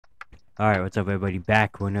Alright, what's up everybody?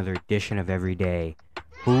 Back with another edition of Everyday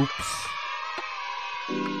Hoops.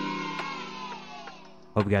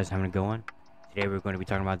 Hope you guys are having a good one. Today we're going to be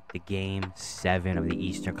talking about the Game 7 of the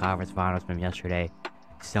Eastern Conference Finals from yesterday.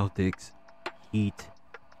 Celtics, Heat.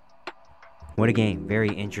 What a game.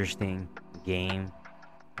 Very interesting game.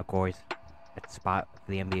 Of course, at the spot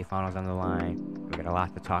for the NBA Finals on the line. We got a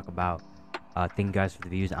lot to talk about. Thank you guys for the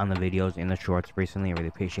views on the videos and the shorts recently. I really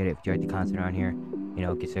appreciate it. If you like the content on here,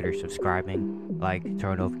 consider subscribing,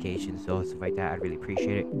 turn notifications, so stuff like that. I'd really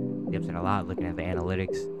appreciate it. It helps out a lot. Looking at the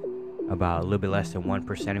analytics, about a little bit less than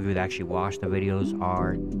 1% of you that actually watch the videos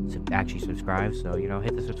are actually subscribed. So,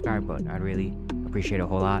 hit the subscribe button. I'd really appreciate it a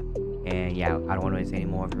whole lot. And yeah, I don't want to waste any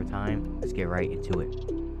more of your time. Let's get right into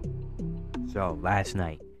it. So, last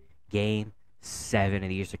night, Game 7 of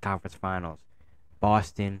the Eastern Conference Finals.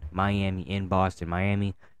 Boston, Miami, in Boston.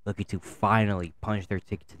 Miami looking to finally punch their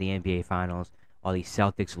ticket to the NBA Finals, while the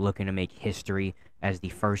Celtics looking to make history as the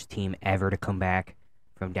first team ever to come back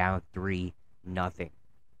from down 3-0.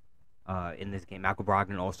 In this game, Malcolm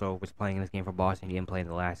Brogdon also was playing in this game for Boston. He didn't play in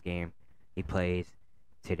the last game. He plays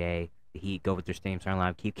today. The Heat go with their same starting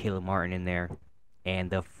lineup, keep Caleb Martin in there.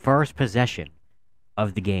 And the first possession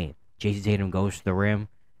of the game, Jason Tatum goes to the rim,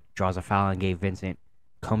 draws a foul on Gabe Vincent,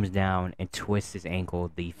 comes down and twists his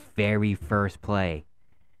ankle the very first play.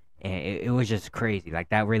 And it was just crazy. Like,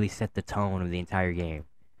 that really set the tone of the entire game.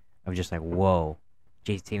 I was just like, whoa,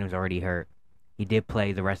 Jason Tatum's already hurt. He did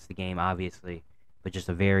play the rest of the game, obviously, but just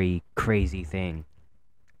a very crazy thing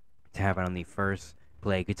to happen on the first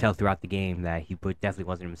play. You could tell throughout the game that he definitely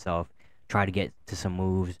wasn't himself. Tried to get to some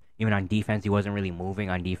moves. Even on defense, he wasn't really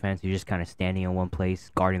moving on defense. He was just kind of standing in one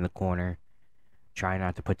place, guarding the corner, trying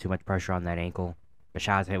not to put too much pressure on that ankle. But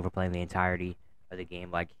shout out to him for playing the entirety of the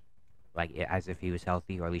game like as if he was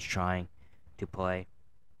healthy, or at least trying to play.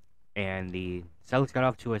 And the Celtics got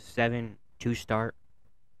off to a 7-2 start.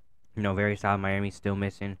 Very solid. Miami still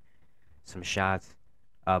missing some shots.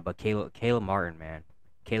 But Caleb Martin, man.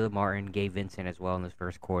 Caleb Martin, Gabe Vincent as well in this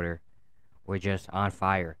first quarter were just on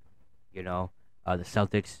fire. The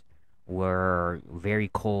Celtics were very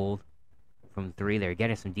cold from three. They were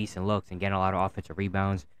getting some decent looks and getting a lot of offensive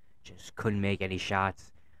rebounds. Just couldn't make any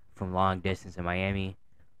shots from long distance. In Miami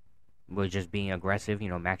was just being aggressive.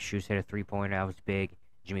 Max Strus hit a three-pointer. That was big.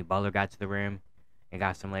 Jimmy Butler got to the rim and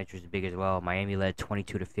got some lancers big as well. Miami led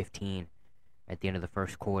 22-15 at the end of the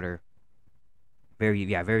first quarter.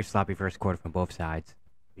 Very sloppy first quarter from both sides.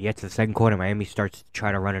 But yet to the second quarter, Miami starts to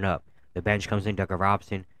try to run it up. The bench comes in. Duncan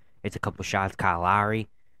Robinson hits a couple shots. Kyle Lowry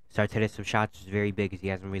starts hitting some shots, which is very big because he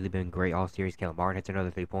hasn't really been great all series. Caleb Martin hits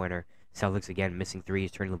another three-pointer. Celtics again missing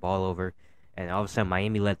threes, turning the ball over. And all of a sudden,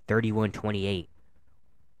 Miami led 31-28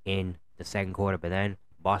 in the second quarter. But then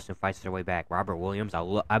Boston fights their way back. Robert Williams, I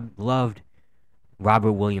loved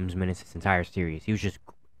Robert Williams' minutes this entire series. He was just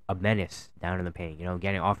a menace down in the paint.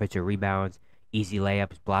 Getting offensive rebounds, easy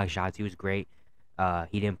layups, block shots. He was great.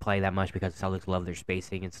 He didn't play that much because the Celtics love their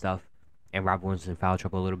spacing and stuff. And Robert Williams was in foul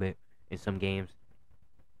trouble a little bit in some games.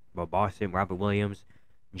 But Boston, Robert Williams,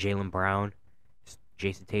 Jaylen Brown,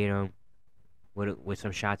 Jason Tatum, with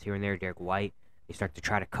some shots here and there. Derek White, they start to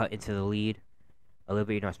try to cut into the lead a little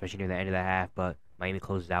bit, especially near the end of the half. But Miami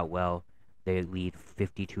closes out well. They lead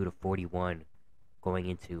 52-41 going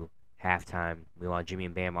into halftime. Meanwhile,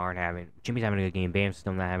 Jimmy's having a good game. Bam's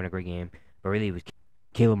still not having a great game. But really, it was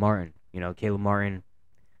Caleb Martin. Caleb Martin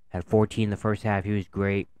had 14 in the first half. He was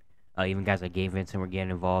great. Even guys like Gabe Vincent were getting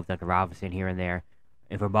involved. Duncan Robinson here and there.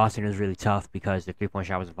 And for Boston, it was really tough because the three-point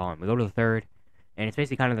shot wasn't falling. We go to the third, and it's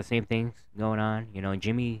basically kind of the same things going on.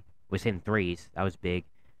 Jimmy was hitting threes. That was big.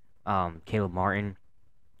 Caleb Martin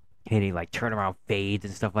hitting turnaround fades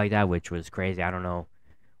and stuff like that, which was crazy. I don't know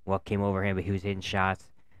what came over him, but he was hitting shots.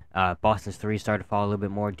 Boston's threes started to fall a little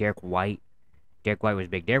bit more. Derek White was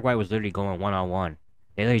big. Derek White was literally going one-on-one.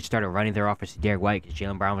 They literally started running their offense to Derek White because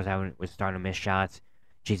Jaylen Brown was starting to miss shots.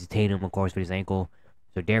 Jason Tatum, of course, with his ankle.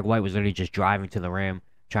 So Derek White was literally just driving to the rim,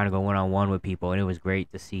 trying to go one-on-one with people, and it was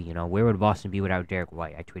great to see. Where would Boston be without Derek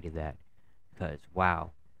White? I tweeted that because,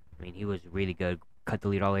 wow. I mean, he was really good. Cut the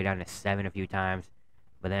lead all the way down to 7 a few times.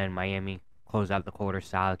 But then Miami closed out the quarter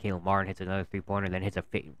solid. Caleb Martin hits another three-pointer, then hits a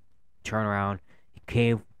turnaround.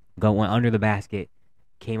 He went under the basket,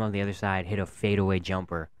 came on the other side, hit a fadeaway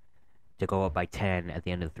jumper to go up by 10 at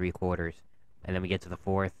the end of the three quarters. And then we get to the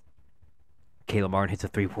fourth. Caleb Martin hits a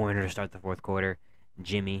three-pointer to start the fourth quarter.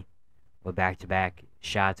 Jimmy with back-to-back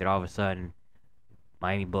shots, and all of a sudden,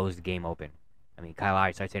 Miami blows the game open. I mean, Kyle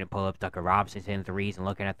Lowry starts hitting pull-ups, Duncan Robinson's hitting threes, and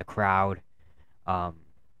looking at the crowd.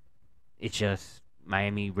 It's just,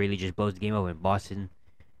 Miami really just blows the game open. Boston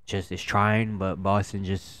just is trying, but Boston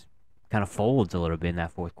just kind of folds a little bit in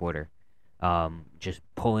that fourth quarter. Just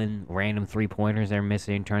pulling random 3-pointers they're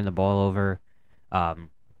missing, turn the ball over, um,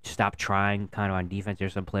 stop trying kind of on defense.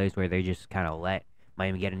 There's some plays where they just kind of let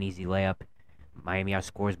Miami get an easy layup. Miami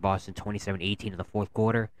outscores Boston 27-18 in the fourth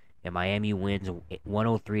quarter, and Miami wins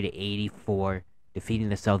 103-84, defeating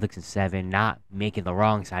the Celtics in 7, not making the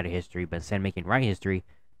wrong side of history, but instead making right history,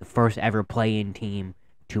 the first ever play-in team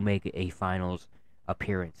to make a finals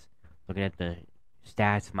appearance. Looking at the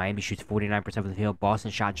stats, Miami shoots 49% of the field.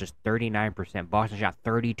 Boston shot just 39%. Boston shot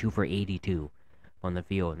 32 for 82 on the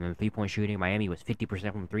field. And then the 3-point shooting, Miami was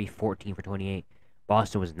 50% from 3, 14 for 28.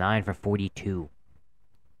 Boston was 9 for 42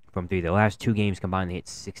 from 3. The last 2 games combined, they hit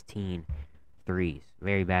 16 threes.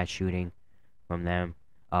 Very bad shooting from them.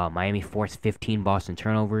 Miami forced 15 Boston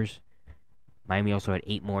turnovers. Miami also had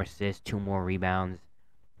 8 more assists, 2 more rebounds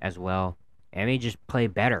as well. And they just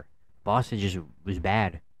played better. Boston just was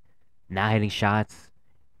bad. Not hitting shots.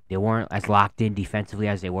 They weren't as locked in defensively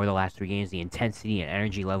as they were the last 3 games. The intensity and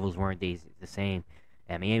energy levels weren't the same.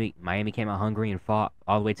 And Miami came out hungry and fought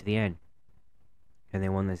all the way to the end. And they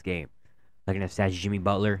won this game. Looking at stats, Jimmy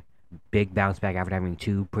Butler, big bounce back after having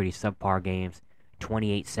 2 pretty subpar games.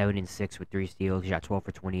 28, 7, and 6 with 3 steals. He shot 12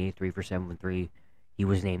 for 28, 3 for 7 with 3. He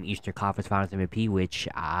was named Eastern Conference Finals MVP, which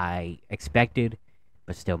I expected.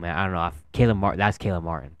 But still, man, I don't know. That's Caleb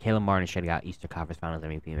Martin. Caleb Martin should have got Eastern Conference Finals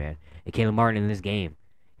MVP, man. And Caleb Martin in this game,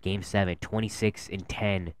 Game 7, 26 and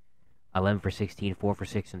 10, 11 for 16, 4 for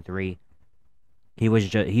 6 and 3. He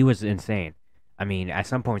was insane. I mean, at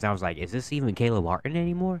some points I was like, is this even Caleb Martin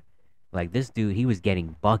anymore? Like, this dude, he was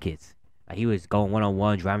getting buckets. He was going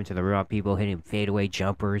one-on-one, driving to the rim on people, hitting fadeaway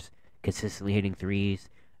jumpers, consistently hitting threes.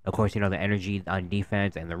 Of course, the energy on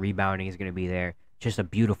defense and the rebounding is going to be there. Just a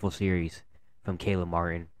beautiful series from Caleb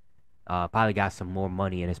Martin. Probably got some more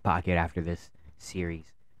money in his pocket after this series.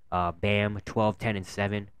 Bam, 12, 10, and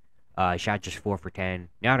 7. Shot just 4 for 10.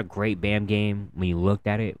 Not a great Bam game when you looked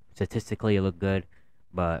at it. Statistically, it looked good.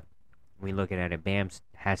 But when you're looking at it, Bam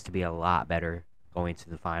has to be a lot better going to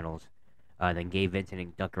the finals. Then Gabe Vincent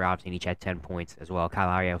and Duncan Robinson each had 10 points as well. Kyle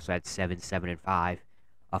Lowry also had 7, 7, and 5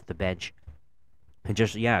 off the bench. And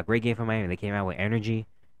just, yeah, great game for Miami. They came out with energy.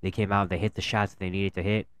 They came out, they hit the shots they needed to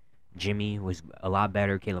hit. Jimmy was a lot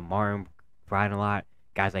better. Caleb Martin providing a lot.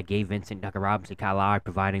 Guys like Gabe Vincent, Duncan Robinson, Kyle Lowry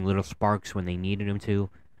providing little sparks when they needed them to.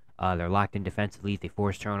 They're locked in defensively. They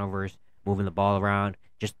force turnovers, moving the ball around.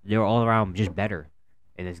 They're all around just better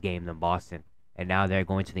in this game than Boston. And now they're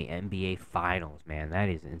going to the NBA Finals, man. That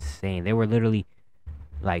is insane. They were literally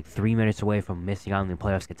like 3 minutes away from missing out on the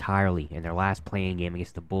playoffs entirely in their last playing game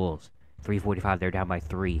against the Bulls. 3:45, they're down by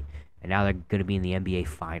 3. And now they're going to be in the NBA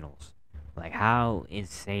Finals. Like, how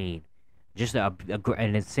insane. Just an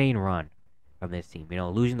insane run from this team.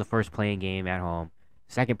 Losing the first playing game at home.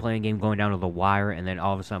 Second playing game going down to the wire. And then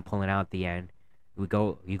all of a sudden pulling out at the end. You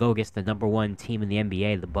go against the number 1 team in the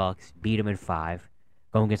NBA, the Bucks. Beat them in 5.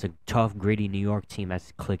 Going against a tough, gritty New York team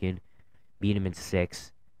that's clicking. Beat them in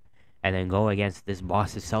 6. And then go against this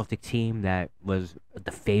Boston Celtic team that was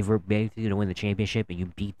the favorite basically to win the championship. And you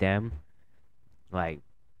beat them. Like,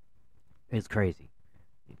 it's crazy.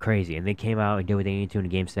 Crazy. And they came out and did what they needed to in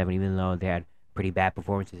Game 7, even though they had pretty bad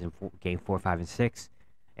performances in Game 4, 5, and 6.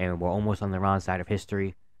 And were almost on the wrong side of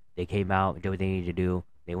history. They came out and did what they needed to do.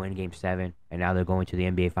 They win Game 7, and now they're going to the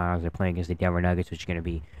NBA Finals. They're playing against the Denver Nuggets, which is going to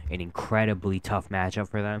be an incredibly tough matchup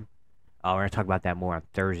for them. We're going to talk about that more on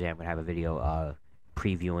Thursday. I'm going to have a video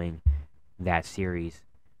previewing that series.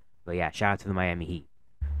 But yeah, shout out to the Miami Heat.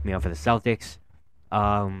 For the Celtics,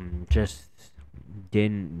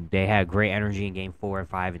 they had great energy in Game 4,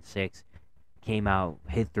 5, and 6. Came out,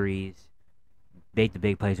 hit threes, made the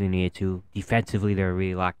big plays we needed to. Defensively, they were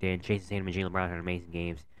really locked in. Jason Tatum and Jaylen Brown had amazing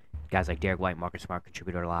games. Guys like Derek White, Marcus Smart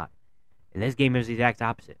contributed a lot. In this game, it was the exact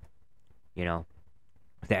opposite. The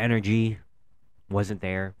energy wasn't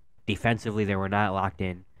there. Defensively, they were not locked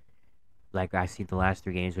in. Like I see the last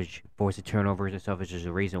 3 games, which forced the turnovers and stuff, which is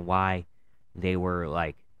the reason why they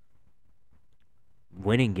were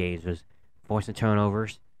winning games, was forcing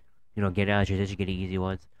turnovers. Getting out of transition, getting easy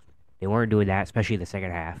ones. They weren't doing that, especially in the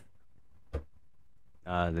second half.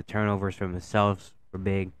 The turnovers from themselves were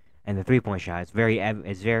big. And the 3-point shot, it's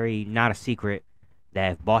very not a secret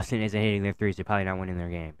that if Boston isn't hitting their threes, they're probably not winning their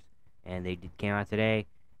games. And they came out today,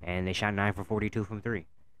 and they shot 9 for 42 from 3.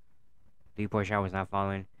 3-point shot was not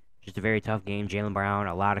falling. Just a very tough game. Jaylen Brown,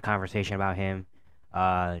 a lot of conversation about him.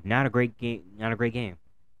 Not a great game.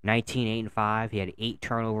 19, 8, and 5. He had 8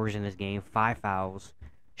 turnovers in this game, 5 fouls.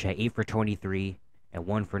 Shot 8 for 23 and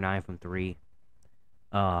 1 for 9 from 3.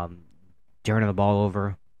 Turning the ball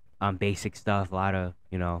over on basic stuff. A lot of,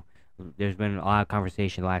 there's been a lot of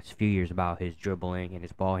conversation the last few years about his dribbling and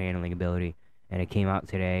his ball handling ability, and it came out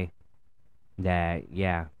today. that,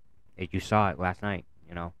 yeah, you saw it last night,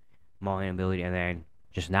 you know, ball ability, and then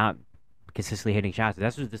just not consistently hitting shots.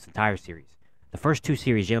 That's was this entire series. The first two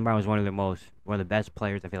series, Jaylen Brown was one of the best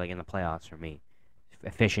players I feel like in the playoffs for me.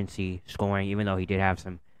 Efficiency, scoring, even though he did have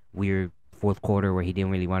some weird fourth quarter where he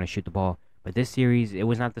didn't really want to shoot the ball. But this series, it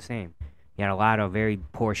was not the same. He had a lot of very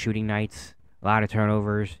poor shooting nights, a lot of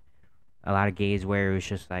turnovers, a lot of games where it was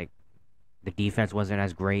just like the defense wasn't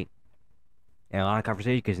as great, and a lot of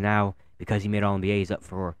conversation because he made All NBA, he's up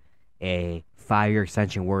for a 5-year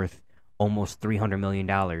extension worth almost $300 million.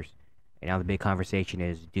 And now the big conversation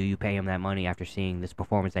is, do you pay him that money after seeing this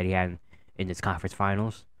performance that he had in this conference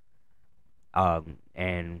finals?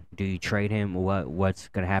 And do you trade him? What's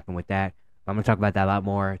gonna happen with that? I'm gonna talk about that a lot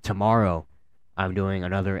more tomorrow. I'm doing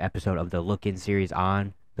another episode of the Look-In series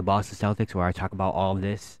on the Boston Celtics where I talk about all of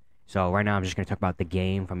this. So right now I'm just gonna talk about the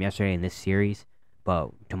game from yesterday in this series. But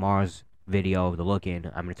tomorrow's video of the Look-In,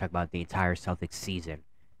 I'm gonna talk about the entire Celtics season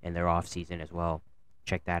and their off season as well.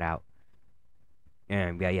 Check that out.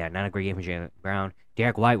 And yeah, not a great game for Jaylen Brown.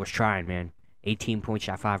 Derek White was trying, man. 18 points,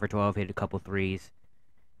 shot 5 for 12, hit a couple threes.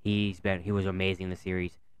 He was amazing in the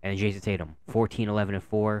series. And Jason Tatum, 14, 11, and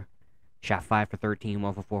 4, shot 5 for 13,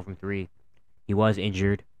 1 for 4 from 3. He was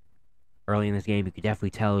injured early in this game. You could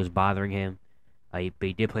definitely tell it was bothering him. But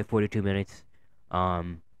he did play 42 minutes.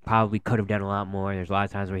 Probably could have done a lot more. There's a lot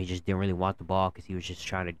of times where he just didn't really want the ball because he was just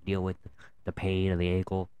trying to deal with the pain of the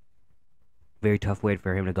ankle. Very tough way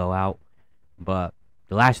for him to go out. But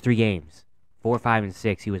the last 3 games, 4, 5, and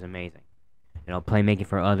 6, he was amazing. Playmaking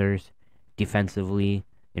for others, defensively,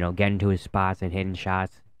 getting to his spots and hitting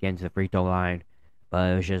shots, getting to the free throw line.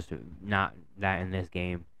 But it was just not that in this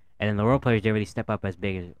game. And then the role players didn't really step up as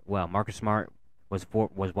big as well. Marcus Smart was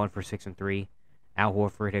 1 for 6 and 3. Al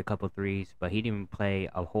Horford hit a couple threes, but he didn't play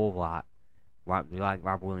a whole lot. Like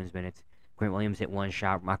Robert Williams minutes. Grant Williams hit 1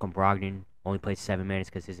 shot. Malcolm Brogdon only played 7 minutes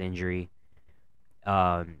because his injury.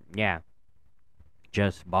 Yeah.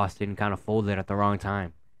 Just Boston kind of folded at the wrong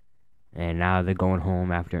time. And now they're going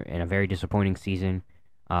home in a very disappointing season.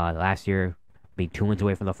 Last year, being 2 wins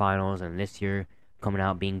away from the finals, and this year coming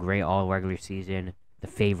out being great all regular season. The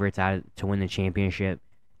favorites to win the championship,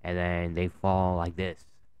 and then they fall like this.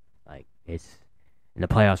 Like, it's in the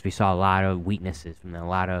playoffs, we saw a lot of weaknesses from a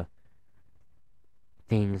lot of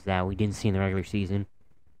things that we didn't see in the regular season.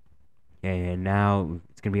 And now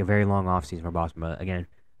it's going to be a very long offseason for Boston. But again,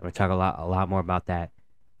 I'm going to talk a lot more about that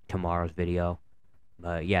tomorrow's video.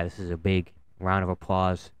 But yeah, this is a big round of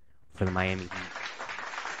applause for the Miami Heat.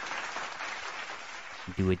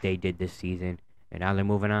 Do what they did this season, and now they're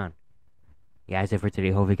moving on. Yeah, that's it for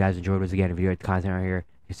today. Hope you guys enjoyed this. Again, if you enjoyed the content right here,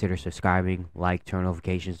 consider subscribing, turn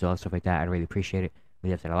notifications, do all stuff like that. I'd really appreciate it. We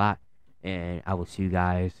have said a lot, and I will see you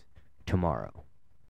guys tomorrow.